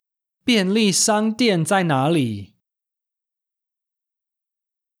便利商店在哪里？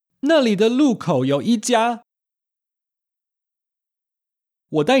那里的路口有一家。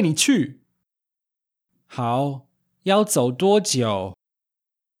我带你去。好，要走多久？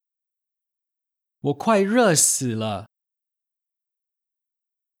我快热死了。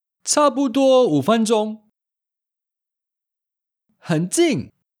差不多5分钟。很近。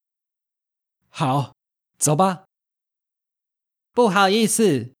好，走吧。不好意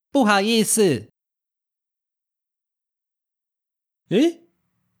思，不好意思。诶，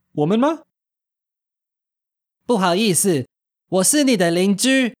我们吗？不好意思，我是你的邻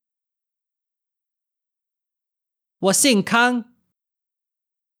居。我姓康。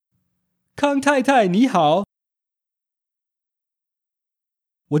康太太你好。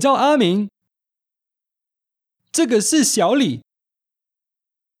我叫阿明。这个是小李。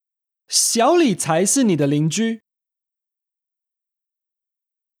小李才是你的邻居。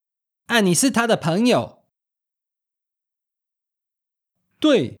你是他的朋友。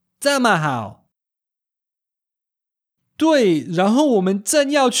对，这么好。对，然后我们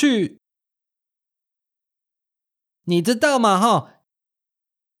正要去。你知道吗？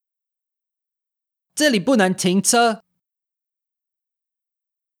这里不能停车。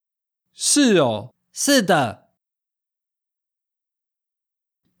是哦。是的。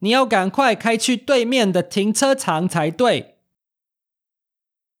你要赶快开去对面的停车场才对。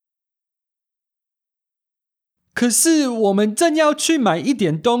可是我们正要去买一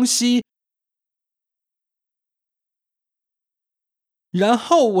点东西，然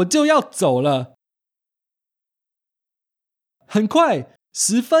后我就要走了。很快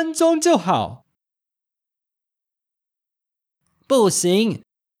，10分钟就好。不行，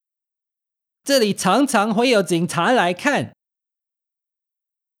这里常常会有警察来看。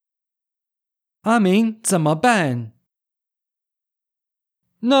阿明，怎么办？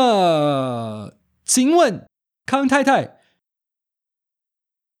那，请问，康太太，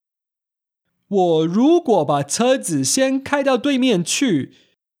我如果把车子先开到对面去，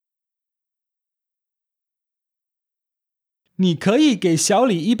你可以给小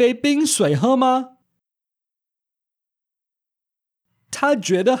李一杯冰水喝吗？他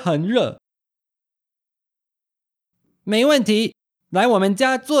觉得很热。没问题，来我们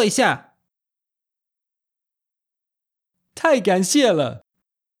家坐一下。太感谢了。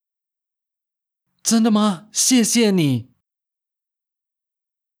真的吗？谢谢你。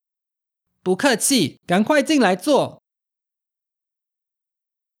不客气，赶快进来坐。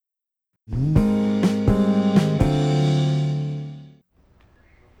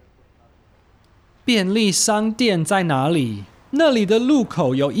便利商店在哪里？那里的路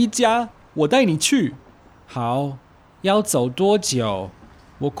口有一家，我带你去。好，要走多久？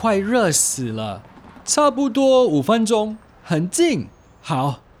我快热死了。差不多5分钟。很近。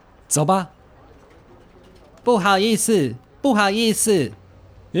好，走吧。不好意思，不好意思。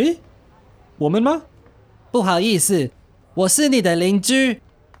诶，我们吗？不好意思，我是你的邻居。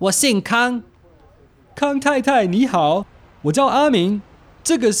我姓康。康太太你好。我叫阿明。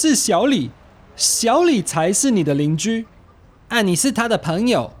这个是小李。小李才是你的邻居。你是他的朋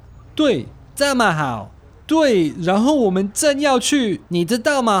友。对，这么好。对，然后我们正要去。你知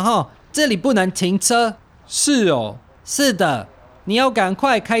道吗？这里不能停车。是哦。是的，你要赶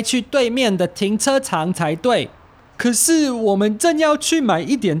快开去对面的停车场才对。可是我们正要去买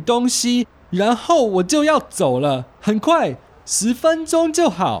一点东西，然后我就要走了。很快，10分钟就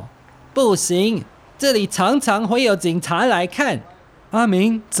好。不行，这里常常会有警察来看。阿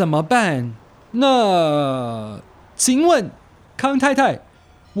明，怎么办？那，请问，康太太，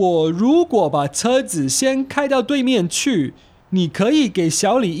我如果把车子先开到对面去，你可以给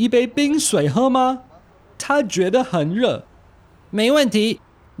小李一杯冰水喝吗？他觉得很热。没问题，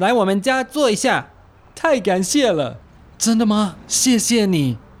来我们家坐一下。太感谢了。真的吗？谢谢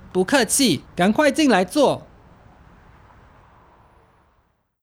你。不客气，赶快进来坐。